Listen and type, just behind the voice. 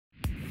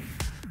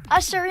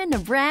Usher in a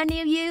brand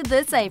new you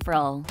this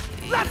April.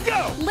 Let's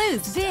go!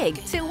 Lose big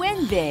to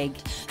win big.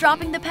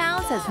 Dropping the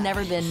pounds has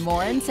never been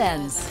more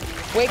intense.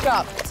 Wake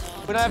up.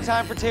 We don't have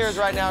time for tears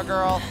right now,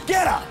 girl.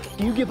 Get up!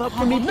 Do you give up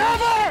for me?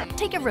 Never!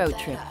 Take a road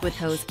trip with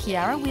host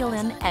Kiara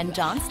Whelan and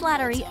John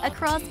Slattery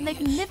across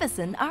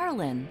magnificent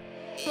Ireland.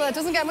 Well, it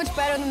doesn't get much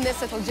better than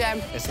this little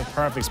gem. It's the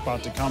perfect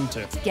spot to come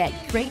to. Get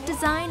great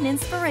design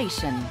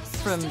inspiration.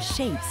 From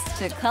shapes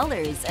to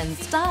colors and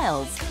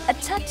styles, a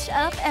touch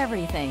of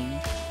everything.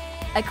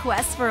 A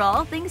quest for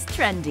all things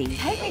trendy.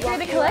 Take me through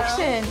the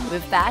collection.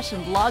 With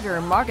fashion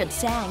blogger Margaret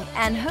Tang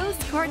and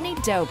host Courtney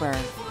Dober.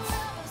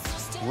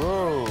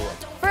 Whoa.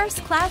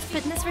 First-class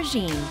fitness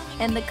regime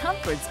in the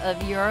comforts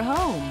of your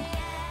home.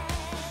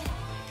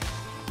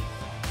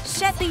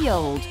 Shed the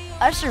old,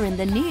 usher in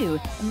the new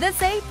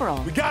this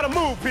April. We gotta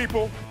move,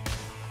 people!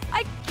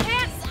 I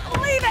can't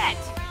believe it!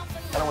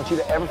 I don't want you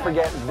to ever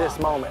forget this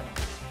moment.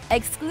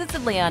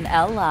 Exclusively on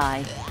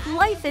LI,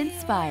 Life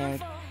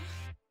Inspired.